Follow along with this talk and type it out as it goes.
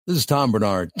This is Tom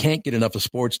Bernard. Can't get enough of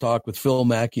sports talk with Phil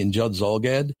Mackey and Judd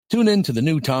Zolgad? Tune in to the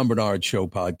new Tom Bernard Show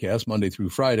podcast Monday through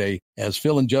Friday as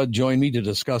Phil and Judd join me to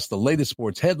discuss the latest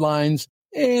sports headlines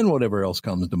and whatever else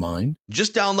comes to mind.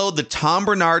 Just download the Tom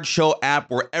Bernard Show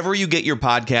app wherever you get your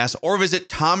podcasts or visit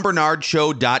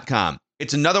tombernardshow.com.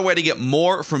 It's another way to get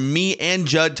more from me and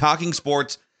Judd talking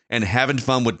sports and having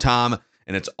fun with Tom,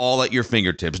 and it's all at your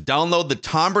fingertips. Download the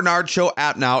Tom Bernard Show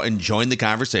app now and join the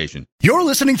conversation. You're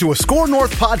listening to a Score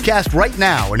North podcast right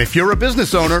now, and if you're a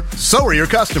business owner, so are your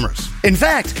customers. In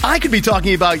fact, I could be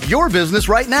talking about your business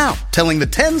right now, telling the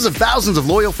tens of thousands of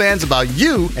loyal fans about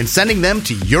you and sending them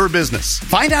to your business.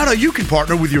 Find out how you can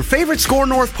partner with your favorite Score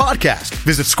North podcast.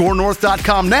 Visit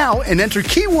scorenorth.com now and enter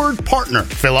keyword partner.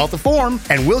 Fill out the form,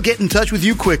 and we'll get in touch with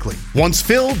you quickly. Once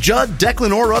Phil, Judd,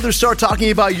 Declan, or others start talking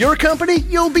about your company,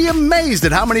 you'll be amazed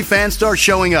at how many fans start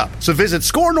showing up. So visit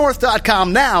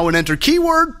scorenorth.com now and enter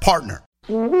keyword partner.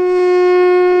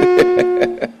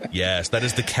 Yes, that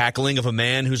is the cackling of a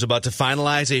man who's about to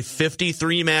finalize a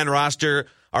 53-man roster.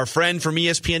 Our friend from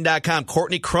ESPN.com,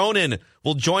 Courtney Cronin,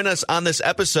 will join us on this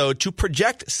episode to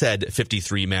project said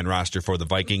 53-man roster for the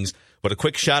Vikings. But a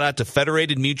quick shout-out to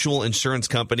Federated Mutual Insurance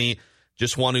Company.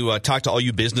 Just want to talk to all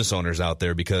you business owners out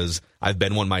there because I've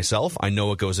been one myself. I know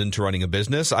what goes into running a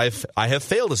business. I have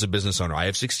failed as a business owner. I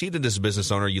have succeeded as a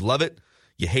business owner. You love it.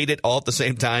 You hate it all at the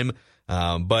same time.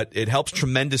 But it helps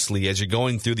tremendously as you're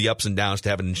going through the ups and downs to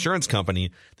have an insurance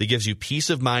company that gives you peace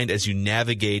of mind as you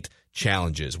navigate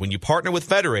challenges. When you partner with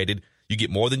Federated, you get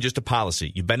more than just a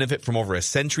policy. You benefit from over a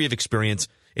century of experience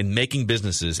in making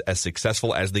businesses as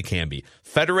successful as they can be.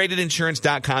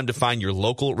 FederatedInsurance.com to find your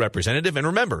local representative. And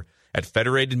remember, at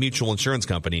Federated Mutual Insurance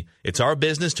Company, it's our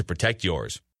business to protect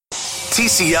yours.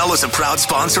 TCL is a proud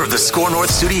sponsor of the Score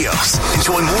North Studios.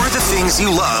 Enjoy more of the things you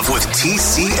love with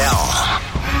TCL.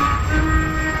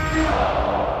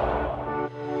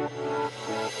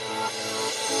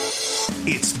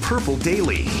 It's Purple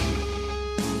Daily.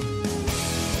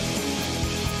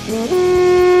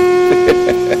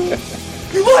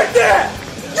 You like that?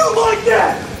 You like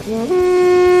that?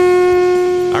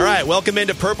 All right, welcome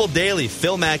into Purple Daily.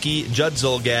 Phil Mackey, Judd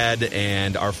Zolgad,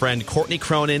 and our friend Courtney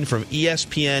Cronin from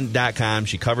ESPN.com.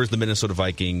 She covers the Minnesota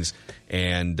Vikings.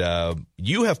 And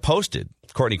you have posted,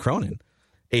 Courtney Cronin,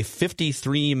 a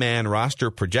 53-man roster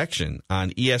projection on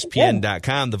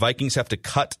ESPN.com. The Vikings have to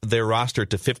cut their roster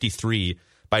to 53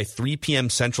 by 3 p.m.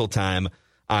 Central Time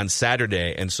on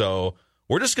Saturday. And so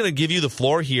we're just going to give you the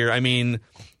floor here. I mean,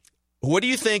 what do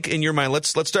you think in your mind? Let's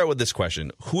start with this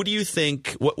question. Who do you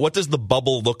think, what does the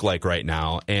bubble look like right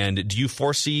now? And do you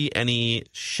foresee any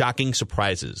shocking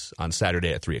surprises on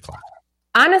Saturday at 3 o'clock?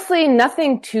 Honestly,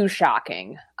 nothing too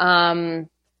shocking.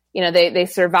 They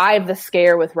survived the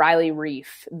scare with Riley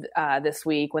Reif this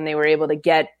week when they were able to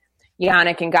get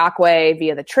Yannick Ngakoue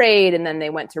via the trade, and then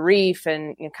they went to Reif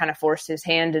and kind of forced his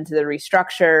hand into the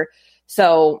restructure.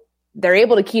 So they're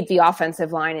able to keep the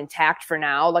offensive line intact for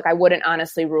now. Like, I wouldn't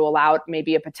honestly rule out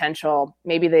maybe a potential,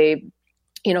 maybe they,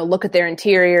 look at their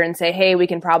interior and say, hey, we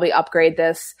can probably upgrade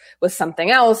this with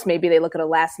something else. Maybe they look at a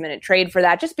last minute trade for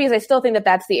that, just because I still think that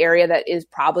that's the area that is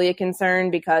probably a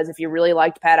concern, because if you really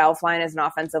liked Pat Elflein as an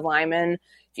offensive lineman,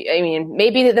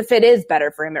 maybe the fit is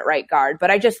better for him at right guard, but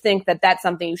I just think that that's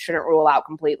something you shouldn't rule out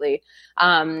completely.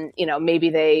 Maybe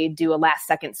they do a last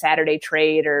second Saturday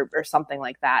trade or something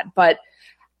like that. But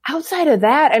outside of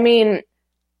that,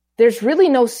 there's really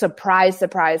no surprise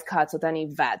cuts with any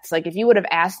vets. Like, if you would have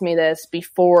asked me this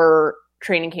before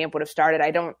training camp would have started,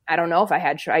 I don't know if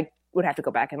I would have to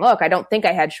go back and look. I don't think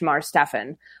I had Shamar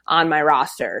Stephen on my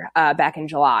roster back in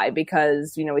July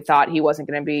because, we thought he wasn't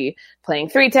going to be playing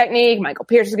 3 technique. Michael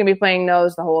Pierce is going to be playing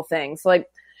those, the whole thing. So,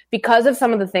 because of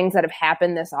some of the things that have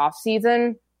happened this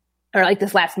offseason, or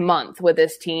this last month with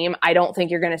this team, I don't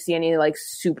think you're going to see any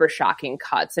super shocking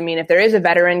cuts. If there is a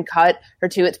veteran cut or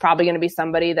two, it's probably going to be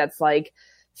somebody that's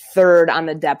third on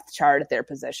the depth chart at their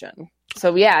position.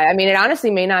 So yeah, it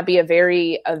honestly may not be a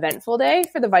very eventful day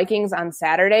for the Vikings on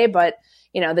Saturday, but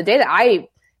the day that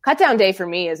cut down day for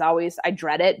me is always, I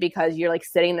dread it because you're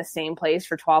sitting in the same place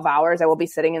for 12 hours. I will be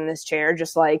sitting in this chair,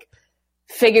 just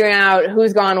figuring out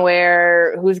who's gone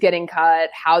where, who's getting cut,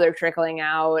 how they're trickling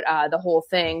out, the whole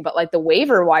thing. But the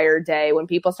waiver wire day, when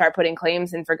people start putting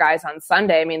claims in for guys on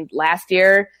Sunday, last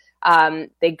year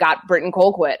they got Britton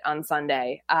Colquitt on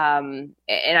Sunday. And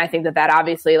I think that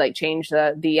obviously changed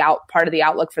the part of the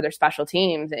outlook for their special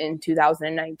teams in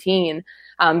 2019.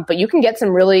 But you can get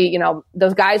some really,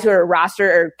 those guys who are roster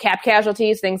or cap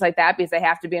casualties, things like that, because they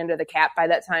have to be under the cap by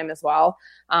that time as well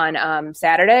on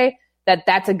Saturday.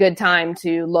 That's a good time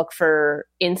to look for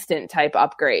instant type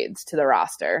upgrades to the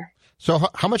roster. So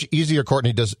how much easier,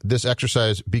 Courtney, does this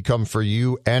exercise become for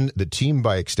you and the team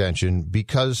by extension?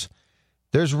 Because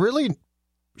there's really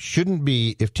shouldn't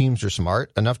be, if teams are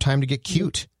smart, enough time to get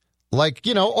cute. Like,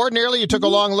 ordinarily you took a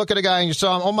long look at a guy and you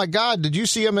saw him, oh my God, did you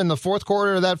see him in the fourth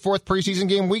quarter of that fourth preseason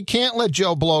game? We can't let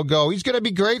Joe Blow go. He's going to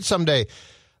be great someday.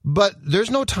 But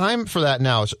there's no time for that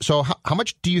now. So how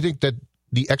much do you think that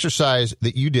the exercise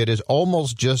that you did is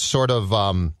almost just sort of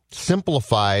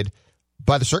simplified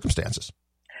by the circumstances?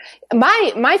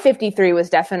 My 53 was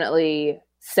definitely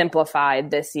simplified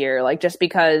this year, like just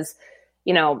because,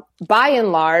 by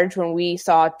and large, when we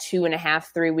saw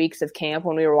 2.5, 3 weeks of camp,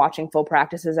 when we were watching full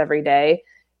practices every day,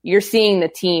 you're seeing the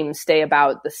team stay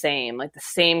about the same, like the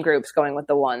same groups going with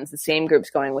the ones, the same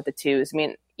groups going with the twos. I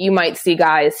mean, you might see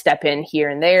guys step in here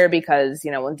and there because,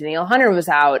 when Danielle Hunter was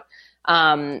out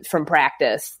from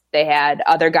practice, they had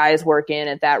other guys work in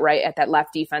at that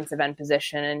left defensive end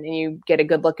position. And you get a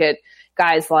good look at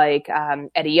guys like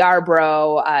Eddie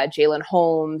Yarbrough, Jalen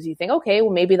Holmes. You think, okay,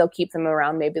 well, maybe they'll keep them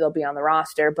around. Maybe they'll be on the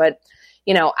roster. But,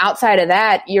 outside of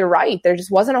that, you're right. There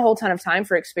just wasn't a whole ton of time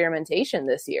for experimentation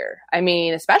this year. I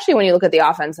mean, especially when you look at the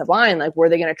offensive line, like were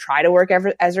they going to try to work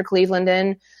Ezra Cleveland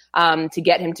in to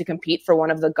get him to compete for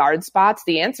one of the guard spots?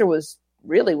 The answer was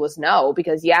no,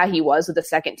 because he was with the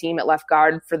second team at left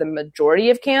guard for the majority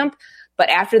of camp. But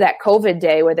after that COVID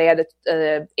day where they had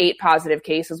 8 positive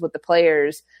cases with the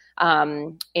players,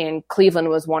 and Cleveland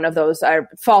was one of those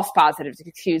false positives,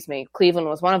 Cleveland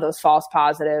was one of those false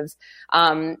positives.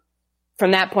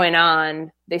 From that point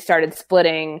on, they started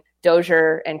splitting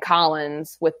Dozier and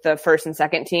Collins with the first and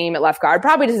second team at left guard,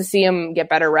 probably just to see them get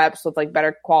better reps with like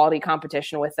better quality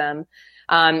competition with them.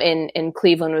 And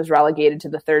Cleveland was relegated to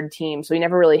the third team. So he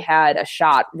never really had a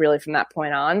shot really from that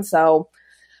point on. So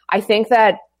I think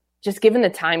that just given the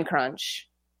time crunch,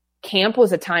 camp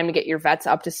was a time to get your vets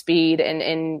up to speed.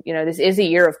 And this is a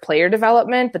year of player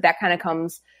development, but that kind of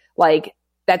comes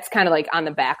that's kind of like on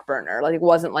the back burner. Like it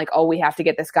wasn't like, oh, we have to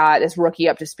get this rookie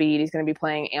up to speed. He's going to be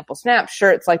playing ample snaps.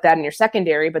 Sure, it's like that in your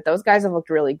secondary, but those guys have looked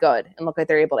really good and look like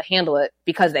they're able to handle it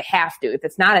because they have to. If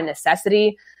it's not a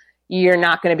necessity, you're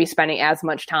not going to be spending as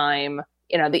much time,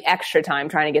 the extra time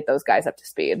trying to get those guys up to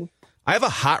speed. I have a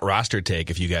hot roster take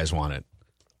if you guys want it.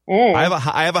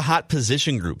 I have a hot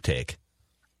position group take.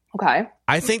 Okay.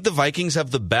 I think the Vikings have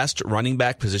the best running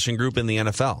back position group in the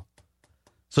NFL.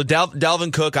 So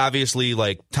Dalvin Cook, obviously,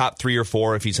 like top 3 or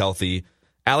 4 if he's healthy.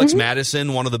 Alex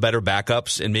Madison, one of the better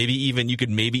backups, and you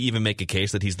could even make a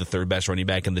case that he's the 3rd best running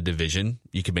back in the division.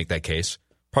 You could make that case.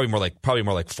 Probably more like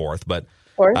 4th, but.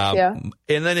 Yeah.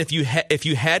 And then if you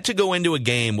had to go into a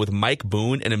game with Mike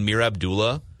Boone and Amir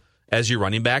Abdullah as your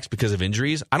running backs because of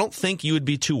injuries, I don't think you would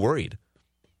be too worried.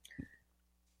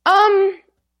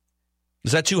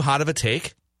 Is that too hot of a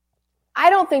take? I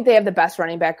don't think they have the best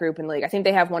running back group in the league. I think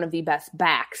they have one of the best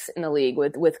backs in the league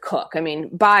with Cook. I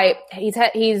mean, he's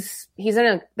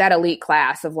in that elite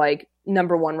class of like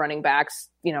number 1 running backs,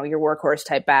 your workhorse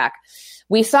type back.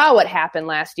 We saw what happened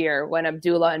last year when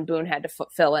Abdullah and Boone had to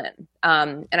fill in.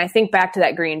 And I think back to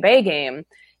that Green Bay game.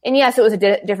 And yes, it was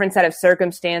a different set of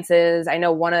circumstances. I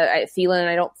know Thielen,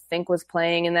 I don't think was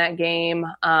playing in that game.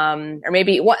 Or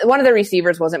maybe one of the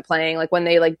receivers wasn't playing, like when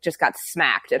they just got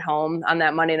smacked at home on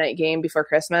that Monday night game before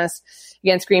Christmas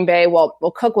against Green Bay. Well,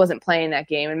 Cook wasn't playing that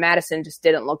game and Madison just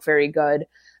didn't look very good.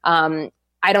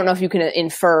 I don't know if you can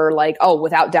infer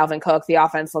without Dalvin Cook, the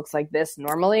offense looks like this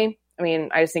normally. I mean,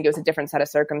 I just think it was a different set of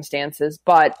circumstances,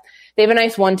 but they have a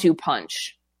nice 1-2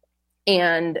 punch.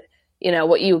 And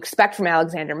what you expect from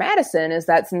Alexander Madison is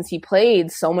that since he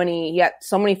got so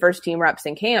many first team reps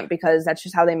in camp, because that's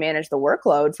just how they manage the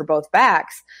workload for both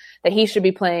backs, that he should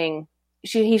be playing.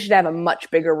 He should have a much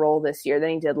bigger role this year than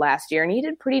he did last year. And he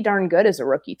did pretty darn good as a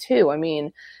rookie too. I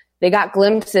mean, they got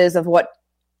glimpses of what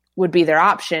would be their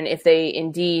option if they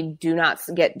indeed do not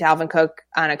get Dalvin Cook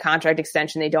on a contract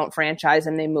extension. They don't franchise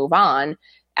him, they move on.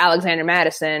 Alexander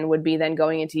Madison would be then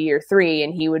going into year 3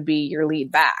 and he would be your lead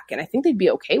back. And I think they'd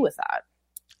be okay with that.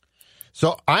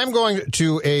 So I'm going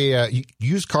to a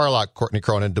used car lot, Courtney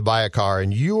Cronin, to buy a car,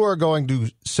 and you are going to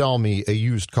sell me a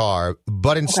used car.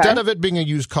 But instead of it being a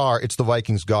used car, it's the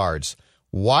Vikings guards.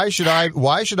 Why should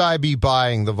I be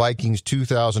buying the Vikings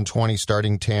 2020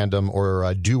 starting tandem or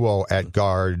a duo at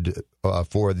guard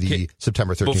for the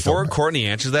September 13th. Before Courtney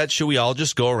answers that, should we all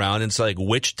just go around and say like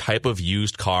which type of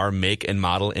used car, make and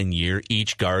model and year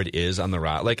each guard is on the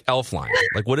route? Like Elfline.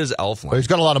 Like what is Elfline? Well, he's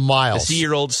got a lot of miles. Is he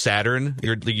your old Saturn?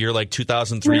 Your like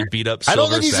 2003 beat up silver I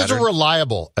don't think he's Saturn? as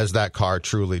reliable as that car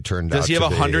truly turned out. Does he have to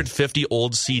be. 150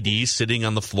 old CDs sitting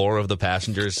on the floor of the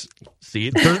passenger's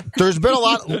seat? There's been a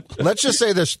lot. Let's just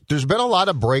say this: there's been a lot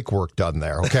of brake work done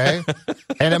there. Okay,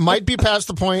 and it might be past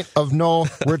the point of no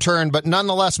return, but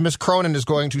nonetheless, Miss Cronin is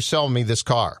going to sell me this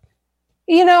car.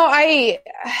 You know, I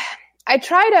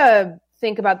try to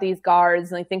think about these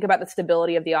guards and like think about the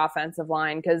stability of the offensive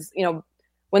line because, you know,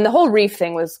 when the whole Reef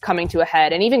thing was coming to a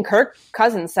head, and even Kirk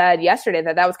Cousins said yesterday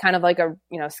that was kind of like a,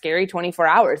 you know, scary 24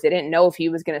 hours. They didn't know if he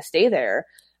was going to stay there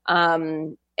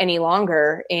any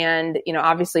longer. And, you know,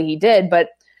 obviously he did. But,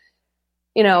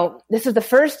 you know, this is the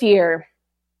first year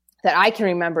that I can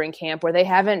remember in camp where they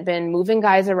haven't been moving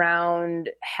guys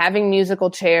around, having musical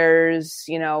chairs,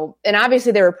 you know, and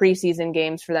obviously there were preseason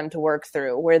games for them to work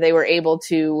through where they were able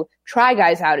to try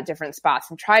guys out at different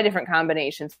spots and try different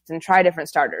combinations and try different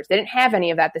starters. They didn't have any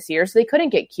of that this year, so they couldn't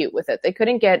get cute with it. They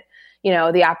couldn't get, you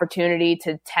know, the opportunity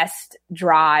to test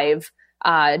drive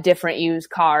different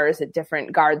used cars at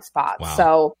different guard spots. Wow.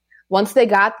 So once they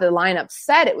got the lineup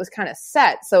set, it was kind of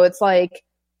set. So it's like,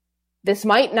 this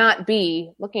might not be,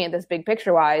 looking at this big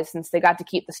picture wise, since they got to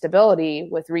keep the stability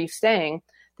with Reef staying,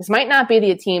 this might not be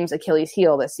the team's Achilles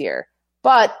heel this year.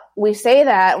 But we say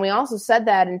that, and we also said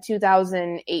that in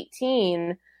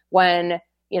 2018 when,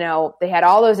 you know, they had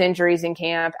all those injuries in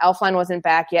camp. Elfline wasn't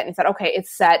back yet, and he said, okay,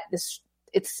 it's set.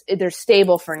 They're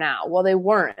stable for now. Well, they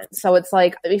weren't. So it's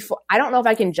like, I don't know if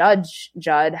I can judge,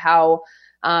 Judd, how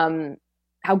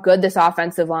good this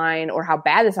offensive line or how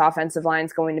bad this offensive line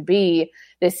is going to be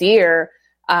this year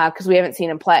because we haven't seen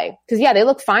them play. Because, yeah, they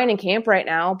look fine in camp right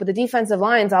now, but the defensive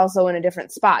line's also in a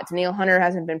different spot. Daniil Hunter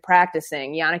hasn't been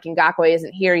practicing. Yannick Ngakoue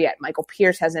isn't here yet. Michael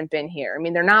Pierce hasn't been here. I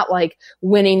mean, they're not, like,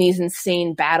 winning these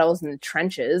insane battles in the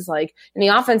trenches. Like, and the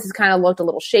offense has kind of looked a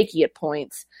little shaky at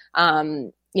points,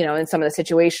 you know, in some of the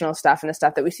situational stuff and the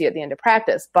stuff that we see at the end of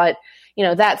practice. But, you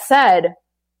know, that said,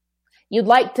 you'd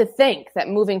like to think that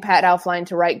moving Pat Elfline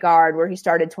to right guard, where he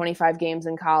started 25 games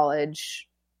in college,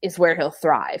 is where he'll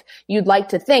thrive. You'd like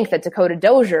to think that Dakota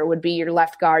Dozier would be your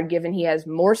left guard, given he has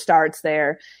more starts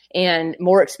there and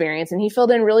more experience. And he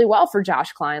filled in really well for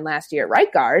Josh Klein last year at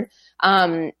right guard.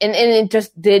 And it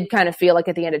just did kind of feel like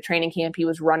at the end of training camp, he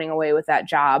was running away with that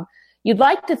job. You'd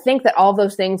like to think that all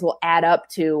those things will add up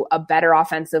to a better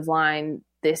offensive line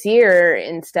this year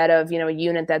instead of, you know, a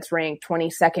unit that's ranked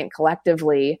 22nd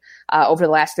collectively over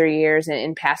the last 3 years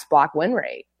in pass block win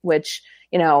rate, which,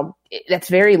 you know, that's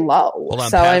very low. Hold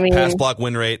on, so I mean, pass block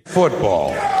win rate.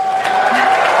 Football.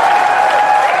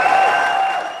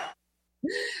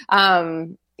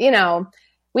 You know,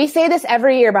 we say this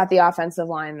every year about the offensive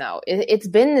line, though. It's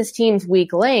been this team's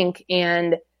weak link,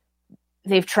 and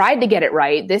they've tried to get it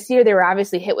right. This year they were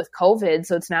obviously hit with COVID,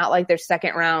 so it's not like their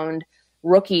second round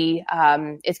rookie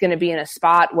is going to be in a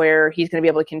spot where he's going to be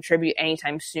able to contribute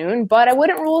anytime soon. But I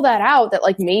wouldn't rule that out, that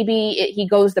like maybe he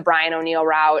goes the Brian O'Neill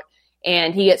route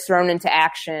and he gets thrown into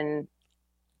action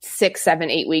 6, 7,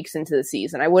 8 weeks into the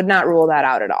season. I would not rule that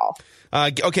out at all.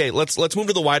 Okay, let's move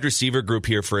to the wide receiver group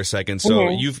here for a second. So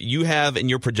you have in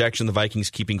your projection the Vikings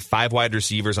keeping 5 wide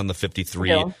receivers on the 53.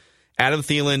 Yeah. Adam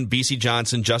Thielen, BC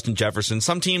Johnson, Justin Jefferson.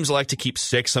 Some teams like to keep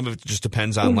 6. Some of it just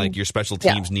depends on like your special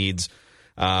teams needs.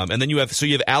 And then you have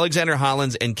Alexander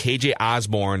Hollins and KJ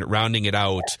Osborne rounding it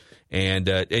out.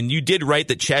 And you did write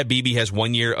that Chad Beebe has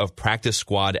 1 year of practice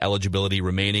squad eligibility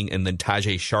remaining, and then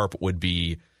Tajay Sharp would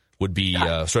be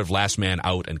sort of last man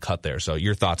out and cut there. So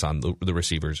your thoughts on the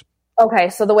receivers? Okay,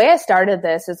 so the way I started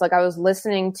this is like I was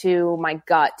listening to my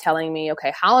gut telling me,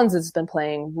 okay, Hollins has been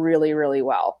playing really, really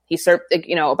well. He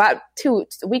about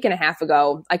a week and a half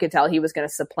ago, I could tell he was going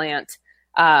to supplant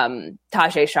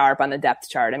Tajay Sharp on the depth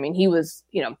chart. I mean, he was,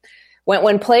 you know,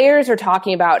 when players are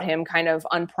talking about him kind of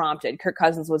unprompted, Kirk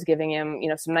Cousins was giving him, you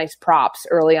know, some nice props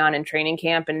early on in training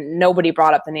camp, and nobody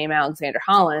brought up the name Alexander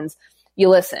Hollins. You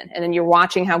listen, and then you're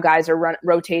watching how guys are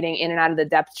rotating in and out of the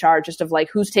depth chart, just of like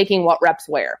who's taking what reps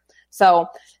where. So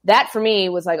that for me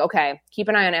was like, okay, keep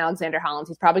an eye on Alexander Hollins.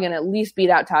 He's probably going to at least beat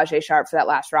out Tajay Sharp for that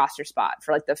last roster spot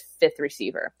for like the 5th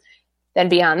receiver. Then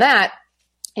beyond that,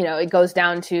 you know, it goes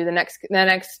down to the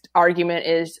next argument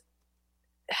is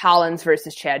Hollins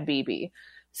versus Chad Beebe.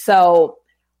 So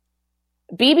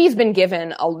Beebe's been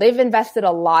they've invested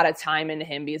a lot of time into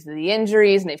him because of the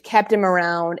injuries, and they've kept him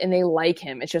around and they like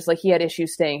him. It's just like he had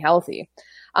issues staying healthy.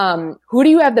 Who do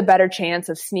you have the better chance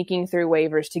of sneaking through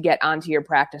waivers to get onto your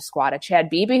practice squad? A Chad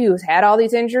Beebe, who's had all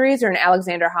these injuries, or an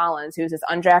Alexander Hollins, who's this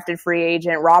undrafted free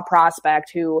agent, raw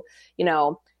prospect who,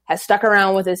 has stuck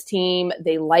around with his team.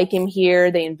 They like him here.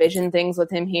 They envision things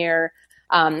with him here.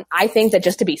 I think that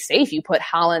just to be safe, you put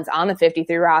Hollins on the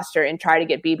 53 roster and try to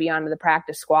get Beebe onto the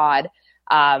practice squad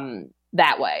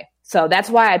that way. So that's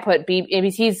why I put Beebe.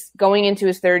 He's going into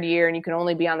his third year, and you can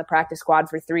only be on the practice squad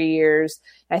for 3 years.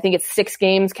 I think it's 6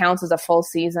 games counts as a full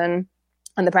season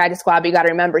on the practice squad. But you got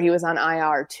to remember, he was on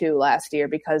IR too last year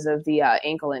because of the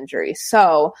ankle injury.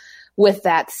 So with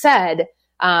that said,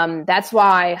 that's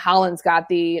why Hollins got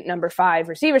the number 5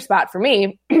 receiver spot for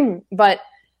me. But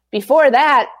before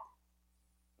that,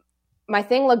 my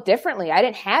thing looked differently. I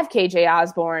didn't have KJ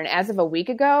Osborne as of a week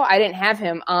ago. I didn't have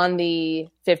him on the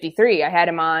 53. I had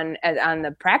him on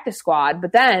the practice squad.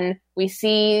 But then we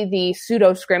see the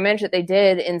pseudo scrimmage that they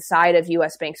did inside of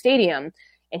US Bank Stadium,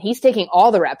 and he's taking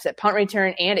all the reps at punt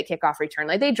return and at kickoff return.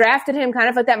 Like, they drafted him kind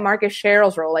of like that Marcus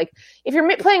Sherrills role. Like, if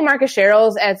you're playing Marcus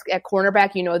Sherrills at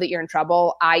cornerback, you know that you're in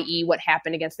trouble, i.e. what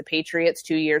happened against the Patriots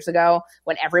 2 years ago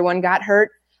when everyone got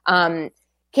hurt.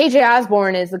 KJ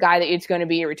Osborne is the guy that it's going to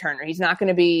be a returner. He's not going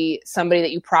to be somebody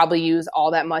that you probably use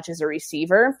all that much as a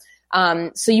receiver.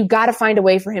 So you've got to find a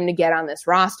way for him to get on this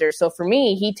roster. So for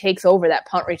me, he takes over that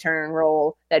punt return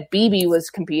role that Beebe was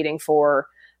competing for,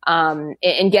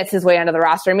 and gets his way onto the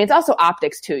roster. I mean, it's also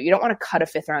optics too. You don't want to cut a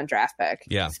 5th round draft pick,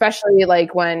 especially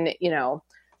like when, you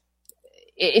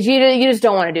just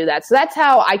don't want to do that. So that's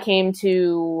how I came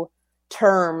to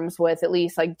terms with at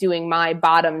least like doing my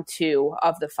bottom 2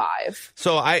 of the 5.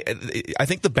 So I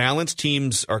think the balance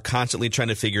teams are constantly trying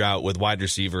to figure out with wide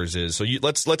receivers is, so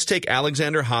let's take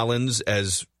Alexander Hollins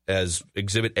as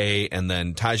exhibit A and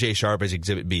then Tajay Sharp as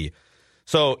exhibit B.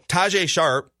 So Tajay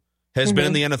Sharp has been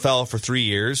in the NFL for 3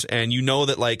 years, and you know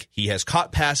that like he has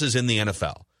caught passes in the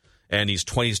NFL, and he's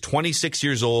 26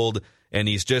 years old, and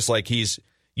he's just like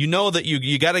you know that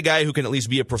you got a guy who can at least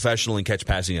be a professional and catch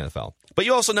passes in the NFL. But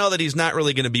you also know that he's not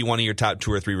really going to be one of your top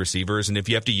 2 or 3 receivers, and if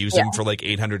you have to use him for like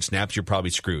 800 snaps, you're probably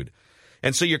screwed.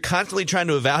 And so you're constantly trying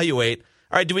to evaluate,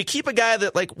 all right, do we keep a guy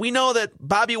that, like, we know that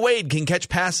Bobby Wade can catch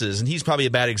passes, and he's probably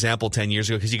a bad example 10 years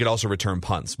ago because he could also return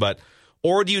punts,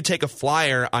 or do you take a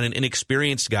flyer on an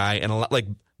inexperienced guy, and like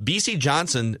BC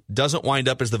Johnson doesn't wind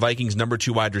up as the Vikings' number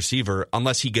 2 wide receiver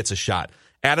unless he gets a shot.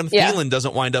 Adam Thielen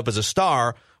doesn't wind up as a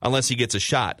star unless he gets a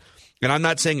shot. And I'm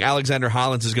not saying Alexander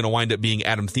Hollins is going to wind up being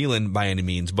Adam Thielen by any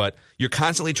means, but you're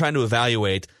constantly trying to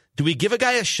evaluate, do we give a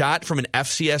guy a shot from an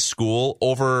FCS school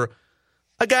over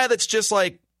a guy that's just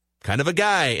like kind of a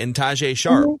guy in Tajay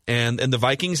Sharp? And the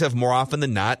Vikings have more often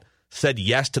than not said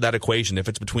yes to that equation. If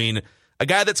it's between a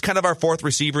guy that's kind of our 4th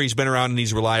receiver, he's been around and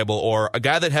he's reliable, or a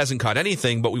guy that hasn't caught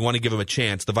anything, but we want to give him a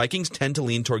chance, the Vikings tend to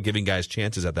lean toward giving guys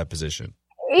chances at that position.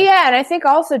 Yeah, and I think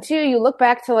also, too, you look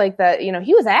back to like that,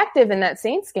 he was active in that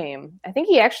Saints game. I think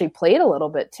he actually played a little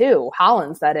bit, too.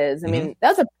 Hollins, that is. I mean,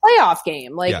 that was a playoff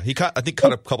game. Like, yeah, he caught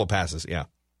a couple passes, yeah.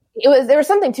 There was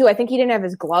something, too. I think he didn't have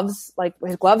his gloves, like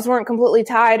his gloves weren't completely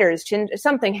tied, or his chin,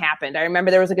 something happened. I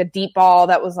remember there was like a deep ball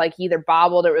that was like either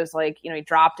bobbled or it was like, he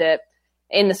dropped it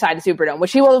in the side of the Superdome,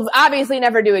 which he will obviously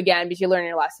never do again because you learn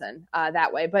your lesson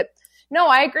that way. But no,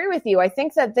 I agree with you. I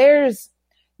think that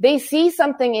they see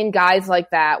something in guys like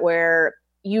that where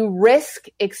you risk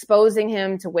exposing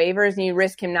him to waivers and you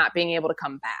risk him not being able to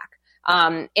come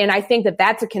back. And I think that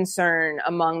that's a concern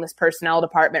among this personnel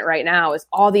department right now is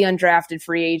all the undrafted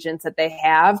free agents that they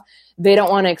have. They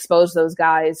don't want to expose those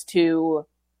guys to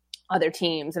other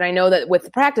teams. And I know that with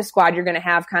the practice squad, you're going to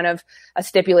have kind of a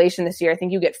stipulation this year. I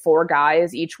think you get 4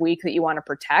 guys each week that you want to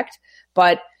protect,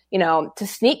 but to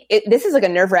sneak it, this is like a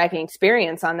nerve-wracking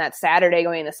experience on that Saturday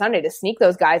going into Sunday to sneak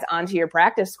those guys onto your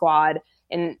practice squad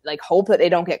and like hope that they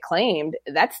don't get claimed.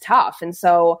 That's tough. And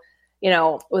so,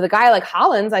 with a guy like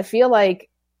Hollins, I feel like,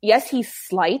 yes, he's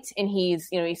slight and he's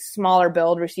smaller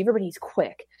build receiver, but he's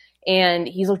quick and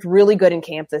he's looked really good in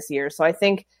camp this year. So I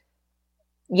think,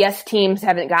 yes, teams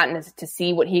haven't gotten to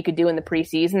see what he could do in the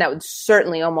preseason. That would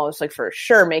certainly almost like for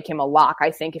sure make him a lock,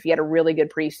 I think, if he had a really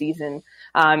good preseason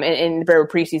and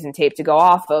preseason tape to go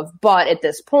off of. But at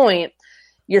this point,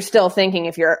 you're still thinking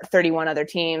if you're 31 other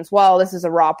teams, well, this is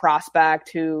a raw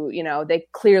prospect who, they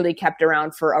clearly kept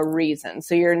around for a reason.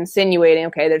 So you're insinuating,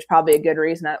 okay, there's probably a good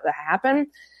reason that happened.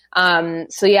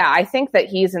 So yeah, I think that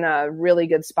he's in a really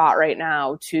good spot right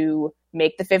now to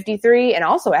make the 53 and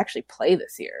also actually play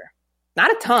this year. Not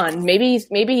a ton. Maybe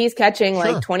he's catching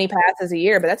like 20 passes a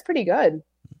year, but that's pretty good.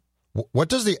 What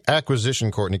does the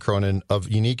acquisition, Courtney Cronin, of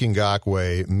Yannick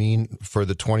Ngakoue mean for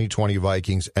the 2020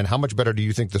 Vikings, and how much better do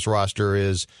you think this roster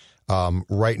is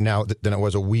right now than it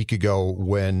was a week ago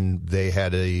when they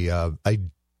had a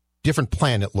different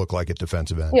plan, it looked like, at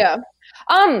defensive end. Yeah.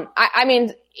 I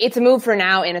mean, it's a move for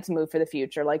now and it's a move for the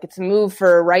future. Like, it's a move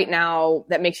for right now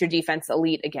that makes your defense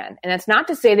elite again. And that's not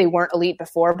to say they weren't elite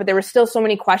before, but there were still so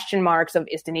many question marks of,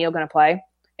 is Daniil going to play?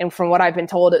 And from what I've been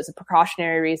told, it was a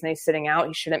precautionary reason he's sitting out.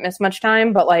 He shouldn't miss much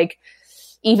time. But like,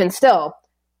 even still,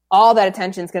 all that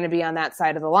attention is going to be on that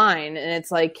side of the line. And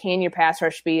it's like, can your pass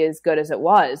rush be as good as it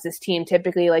was? This team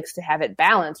typically likes to have it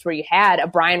balanced, where you had a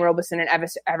Brian Robeson and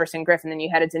Everson Griffin, then you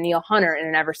had a Daniil Hunter and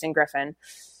an Everson Griffin.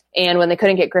 And when they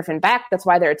couldn't get Griffin back, that's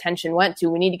why their attention went to,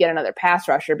 we need to get another pass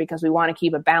rusher because we want to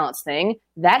keep a balanced thing.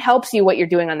 That helps you what you're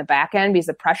doing on the back end, because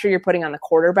the pressure you're putting on the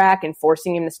quarterback and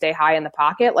forcing him to stay high in the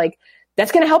pocket, like,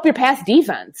 that's going to help your pass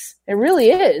defense. It really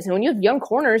is. And when you have young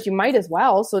corners, you might as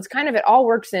well. So it's kind of, it all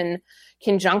works in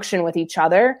conjunction with each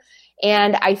other.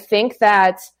 And I think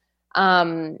that,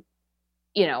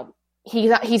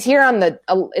 he's here on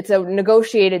it's a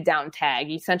negotiated down tag.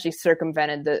 He essentially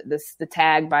circumvented the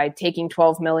tag by taking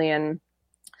 $12 million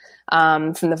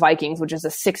from the Vikings, which is a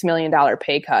 $6 million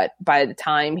pay cut by the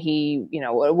time it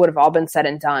would have all been said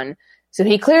and done. So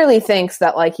he clearly thinks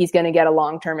that, like, he's going to get a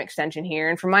long-term extension here.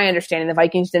 And from my understanding, the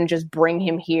Vikings didn't just bring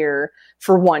him here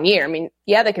for 1 year. I mean,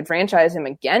 yeah, they could franchise him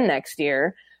again next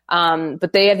year,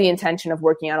 but they have the intention of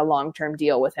working out a long-term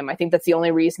deal with him. I think that's the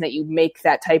only reason that you make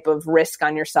that type of risk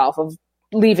on yourself of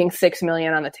leaving $6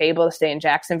 million on the table to stay in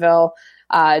Jacksonville,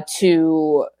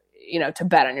 to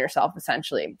bet on yourself,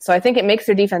 essentially. So I think it makes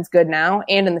their defense good now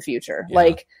and in the future. Yeah.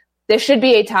 Like, this should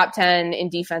be a top 10 in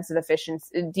defensive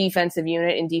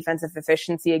unit in defensive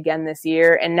efficiency again this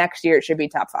year. And next year it should be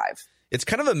top 5. It's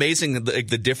kind of amazing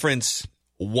the difference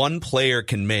one player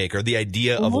can make, or the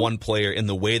idea of one player in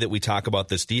the way that we talk about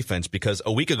this defense. Because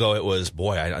a week ago it was,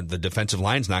 the defensive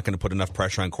line's not going to put enough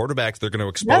pressure on quarterbacks. They're going to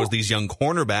expose these young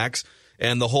cornerbacks,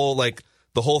 and the whole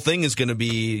thing is going to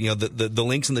be, the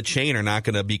links in the chain are not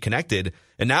going to be connected.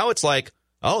 And now it's like,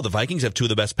 the Vikings have 2 of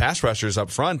the best pass rushers up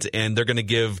front, and they're going to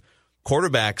give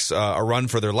quarterbacks a run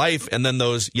for their life, and then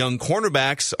those young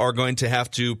cornerbacks are going to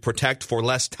have to protect for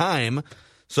less time.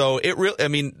 So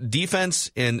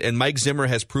defense, and Mike Zimmer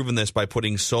has proven this by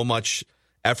putting so much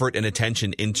effort and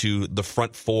attention into the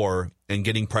front 4 and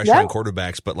getting pressure on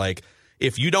quarterbacks. But like,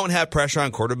 if you don't have pressure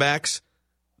on quarterbacks,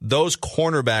 those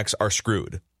cornerbacks are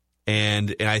screwed.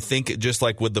 And I think just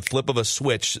like with the flip of a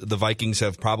switch, the Vikings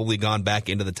have probably gone back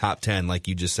into the top 10, like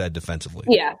you just said, defensively.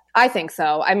 Yeah, I think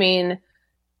so. I mean,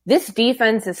 this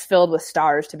defense is filled with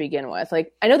stars to begin with.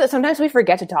 Like, I know that sometimes we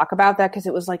forget to talk about that because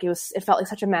it felt like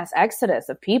such a mass exodus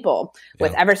of people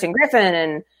with Everson Griffin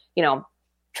and,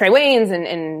 Trey Waynes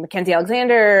and Mackenzie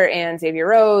Alexander and Xavier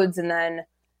Rhodes. And then,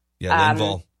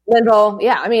 Linval.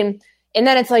 Yeah. I mean, and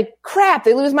then it's like, crap,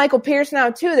 they lose Michael Pierce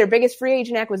now too, their biggest free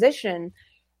agent acquisition.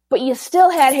 But you still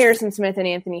had Harrison Smith and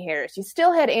Anthony Harris. You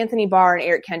still had Anthony Barr and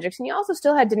Eric Kendricks. And you also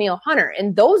still had Daniil Hunter.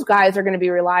 And those guys are going to be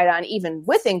relied on, even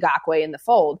with Ngakoue in the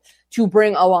fold, to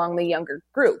bring along the younger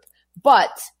group.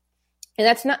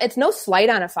 It's no slight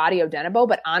on Ifeadi Odenigbo,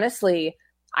 but honestly,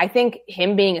 I think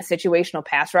him being a situational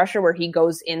pass rusher where he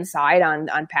goes inside on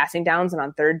passing downs and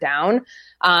on third down,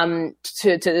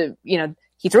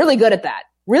 he's really good at that.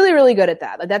 Really, really good at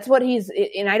that. Like, that's what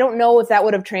and I don't know if that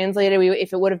would have translated,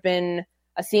 if it would have been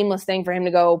a seamless thing for him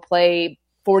to go play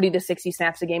 40 to 60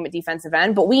 snaps a game at defensive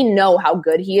end, but we know how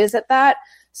good he is at that.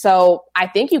 So I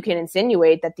think you can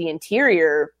insinuate that the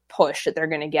interior push that they're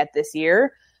going to get this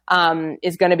year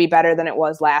is going to be better than it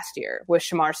was last year, with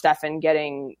Shamar Stephen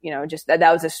getting, just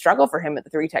that was a struggle for him at the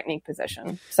 3 technique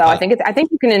position. So I think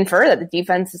you can infer that the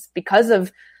defense is, because of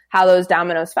how those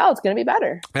dominoes fell, it's going to be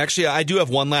better. Actually, I do have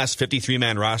one last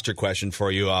 53-man roster question for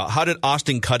you. How did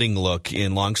Austin Cutting look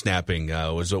in long snapping?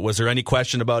 Was there any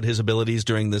question about his abilities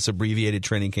during this abbreviated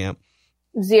training camp?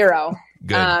 0.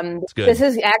 Good. Good. This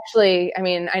is actually,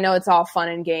 I know it's all fun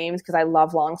and games because I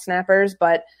love long snappers,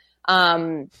 but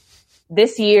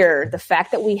this year, the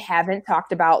fact that we haven't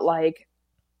talked about like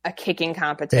a kicking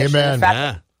competition,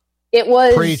 Amen. It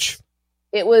was Preach.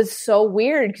 It was so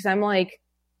weird because I'm like,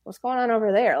 what's going on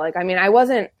over there? Like, I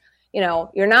wasn't,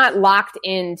 you're not locked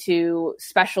into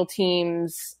special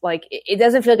teams. Like, it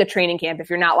doesn't feel like a training camp if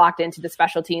you're not locked into the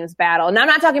special teams battle. And I'm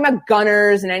not talking about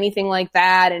gunners and anything like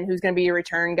that and who's going to be your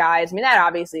return guys. That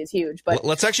obviously is huge, but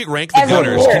let's actually rank the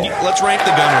gunners. Let's rank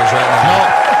the gunners right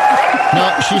now.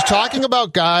 No, she's talking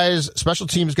about guys, special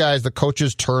teams guys, the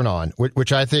coaches turn on,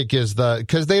 which I think is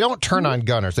because they don't turn on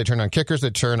gunners. They turn on kickers. They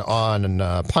turn on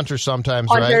punters sometimes,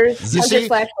 right?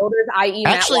 Punters/holders, i.e.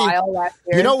 Actually, Matt Weil last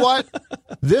year. You know what?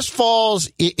 This falls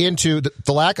into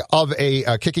the lack of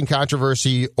a kicking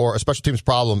controversy or a special teams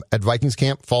problem at Vikings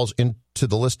camp falls to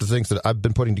the list of things that I've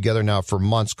been putting together now for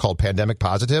months called pandemic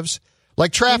positives,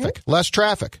 like traffic, less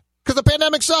traffic. Because the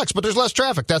pandemic sucks, but there's less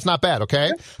traffic. That's not bad, okay?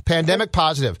 Sure. Pandemic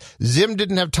positive. Zim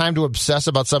didn't have time to obsess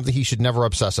about something he should never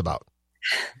obsess about.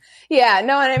 Yeah,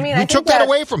 no, and I mean, I took that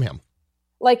away from him.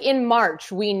 Like in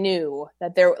March, we knew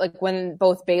that when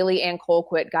both Bailey and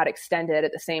Colquitt got extended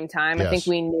at the same time, yes. I think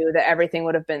we knew that everything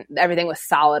was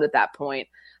solid at that point.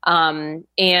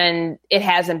 And it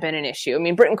hasn't been an issue. I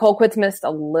mean, Britton Colquitt's missed a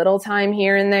little time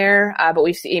here and there, but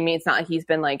it's not like he's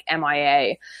been like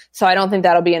MIA. So I don't think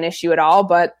that'll be an issue at all.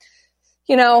 But,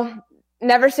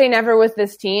 never say never with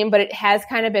this team, but it has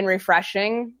kind of been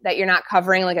refreshing that you're not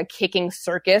covering like a kicking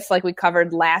circus like we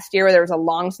covered last year where there was a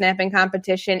long snapping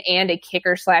competition and a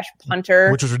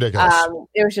kicker/punter. Which was ridiculous.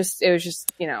 It was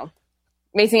just,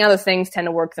 amazing how those things tend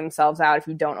to work themselves out if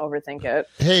you don't overthink it.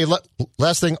 Hey,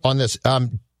 last thing on this.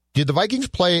 Did the Vikings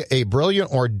play a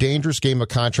brilliant or dangerous game of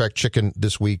contract chicken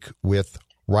this week with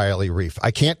Riley Reiff? I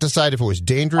can't decide if it was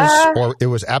dangerous or it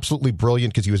was absolutely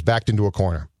brilliant because he was backed into a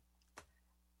corner.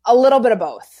 A little bit of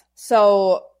both.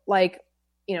 So,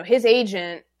 his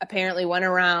agent apparently went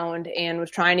around and was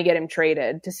trying to get him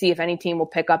traded to see if any team will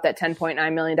pick up that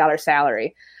 $10.9 million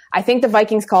salary. I think the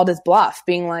Vikings called his bluff,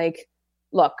 being like,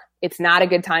 look, it's not a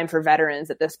good time for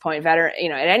veterans at this point, at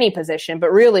any position,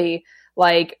 but really,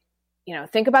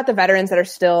 think about the veterans that are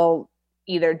still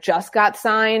either just got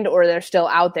signed or they're still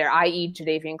out there, i.e.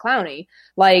 Jadeveon Clowney.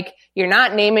 You're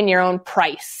not naming your own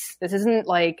price. This isn't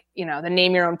the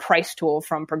name your own price tool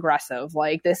from Progressive.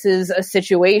 This is a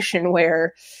situation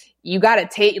where you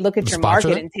got to look at your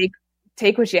market and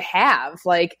take what you have.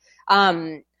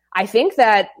 I think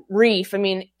that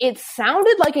Reiff, it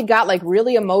sounded like it got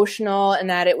really emotional and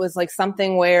that it was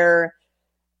something where,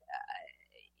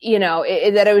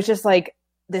 that it was just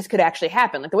this could actually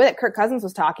happen. The way that Kirk Cousins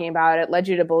was talking about it led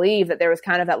you to believe that there was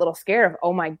kind of that little scare of,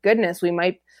 oh my goodness, we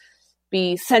might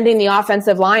be sending the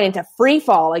offensive line into free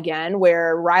fall again,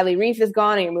 where Riley Reiff is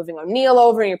gone and you're moving O'Neal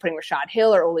over and you're putting Rashad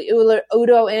Hill or Oli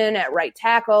Udoh in at right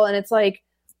tackle. And it's the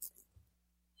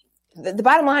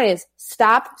bottom line is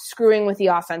stop screwing with the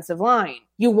offensive line.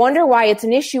 You wonder why it's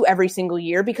an issue every single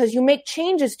year because you make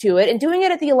changes to it and doing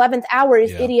it at the 11th hour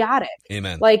is idiotic.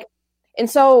 Amen. And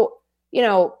so,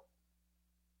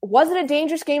 was it a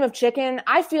dangerous game of chicken?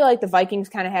 I feel like the Vikings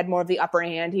kind of had more of the upper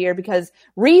hand here because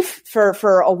Reiff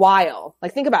for a while,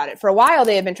 think about it. For a while,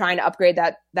 they had been trying to upgrade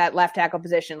that left tackle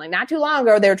position. Not too long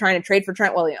ago, they were trying to trade for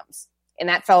Trent Williams and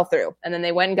that fell through. And then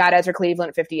they went and got Ezra Cleveland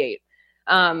at 58.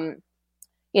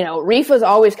 Reiff was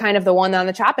always kind of the one on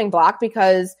the chopping block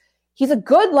because he's a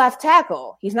good left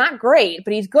tackle. He's not great,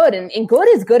 but he's good. And good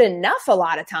is good enough a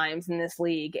lot of times in this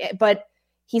league. But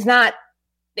he's not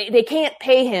 – they can't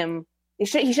pay him. He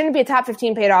shouldn't be a top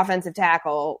 15 paid offensive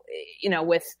tackle,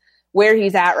 with where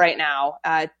he's at right now.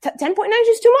 10.9 is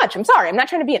just too much. I'm sorry. I'm not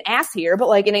trying to be an ass here, but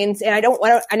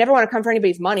I never want to come for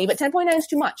anybody's money, but 10.9 is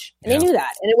too much. And they knew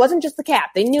that. And it wasn't just the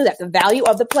cap. They knew that the value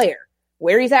of the player,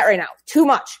 where he's at right now, too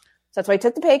much. So that's why he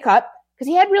took the pay cut because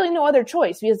he had really no other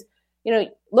choice because,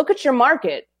 look at your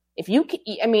market.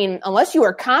 Unless you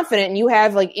are confident and you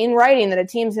have in writing that a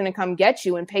team's going to come get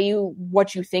you and pay you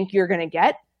what you think you're going to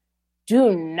get,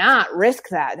 do not risk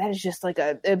that. That is just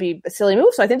it'd be a silly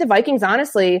move. So I think the Vikings,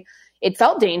 honestly, it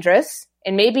felt dangerous.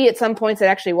 And maybe at some points it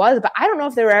actually was, but I don't know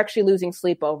if they were actually losing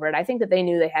sleep over it. I think that they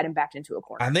knew they had him backed into a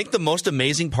corner. I think the most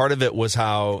amazing part of it was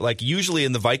how, usually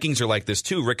in the Vikings are like this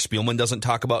too. Rick Spielman doesn't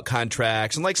talk about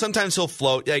contracts. And sometimes he'll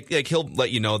float, he'll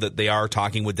let you know that they are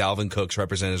talking with Dalvin Cook's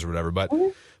representatives or whatever.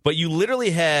 But you literally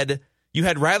had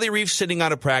Riley Reiff sitting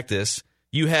out of practice.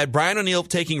 You had Brian O'Neal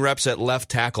taking reps at left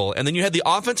tackle, and then you had the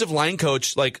offensive line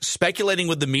coach speculating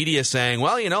with the media saying,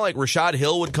 well, Rashad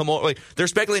Hill would come over. They're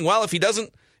speculating, well,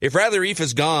 if Riley Reiff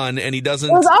is gone and he doesn't,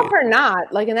 it was all for naught.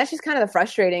 And that's just kind of the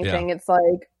frustrating thing. It's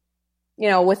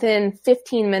within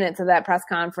 15 minutes of that press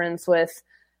conference with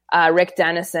Rick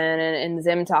Dennison and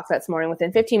Zim talked this morning,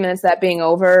 within 15 minutes of that being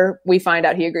over, we find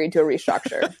out he agreed to a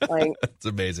restructure. That's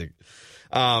amazing.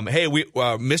 Hey,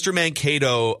 Mr.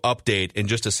 Mankato update in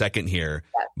just a second here,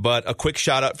 but a quick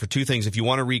shout out for two things. If you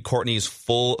want to read Courtney's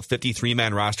full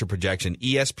 53-man roster projection,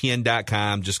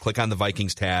 ESPN.com, just click on the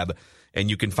Vikings tab and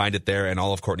you can find it there and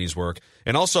all of Courtney's work.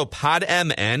 And also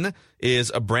PodMN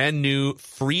is a brand new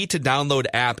free to download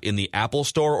app in the Apple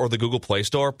Store or the Google Play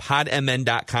Store,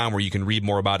 podmn.com, where you can read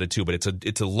more about it too. But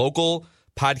it's a local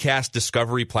podcast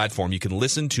discovery platform. You can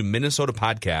listen to Minnesota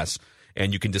podcasts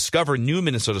and you can discover new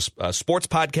Minnesota sports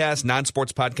podcasts,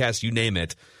 non-sports podcasts, you name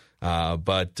it.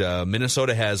 But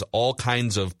Minnesota has all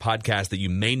kinds of podcasts that you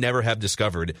may never have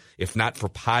discovered if not for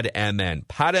PodMN.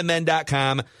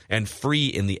 PodMN.com and free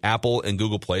in the Apple and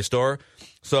Google Play Store.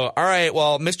 So, all right,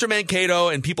 well, Mr. Mankato,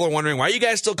 and people are wondering, why are you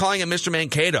guys still calling it Mr.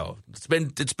 Mankato?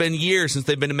 It's been years since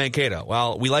they've been to Mankato.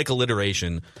 Well, we like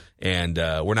alliteration, and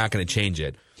we're not going to change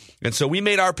it. And so we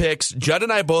made our picks. Judd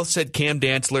and I both said Cam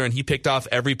Dantzler, and he picked off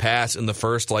every pass in the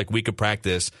first week of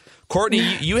practice. Courtney,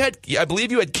 I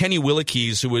believe you had Kenny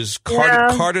Willekes, who was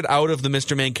carted out of the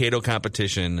Mr. Mankato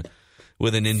competition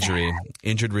with an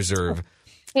injured reserve.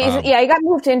 He got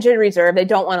moved to injured reserve. They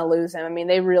don't want to lose him. I mean,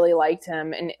 they really liked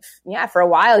him. And for a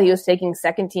while he was taking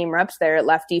second team reps there at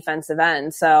left defensive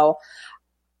end. So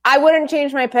I wouldn't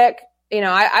change my pick.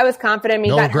 I was confident.